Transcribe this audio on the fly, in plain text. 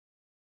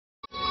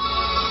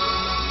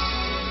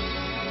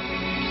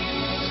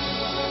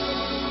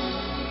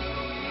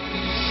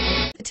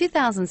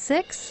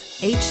2006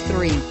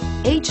 H3.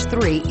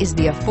 H3 is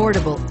the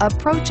affordable,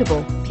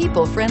 approachable,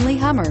 people-friendly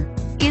Hummer.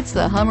 It's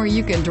the Hummer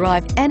you can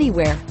drive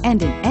anywhere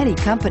and in any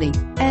company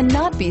and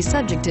not be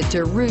subjected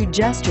to rude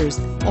gestures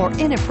or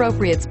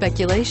inappropriate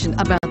speculation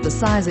about the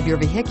size of your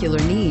vehicular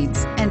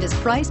needs, and is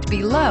priced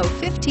below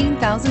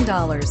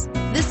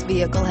 $15,000. This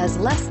vehicle has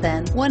less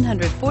than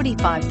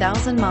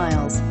 145,000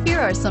 miles. Here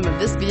are some of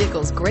this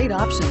vehicle's great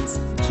options: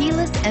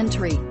 keyless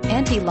entry,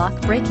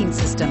 anti-lock braking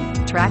system,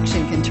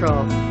 traction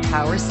control,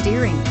 power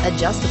steering,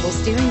 adjustable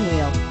steering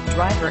wheel,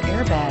 driver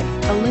airbag,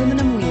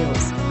 aluminum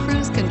wheels,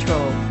 cruise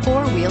control,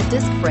 four-wheel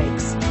disc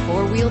brakes,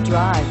 four-wheel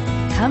drive.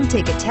 Come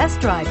take a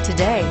test drive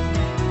today.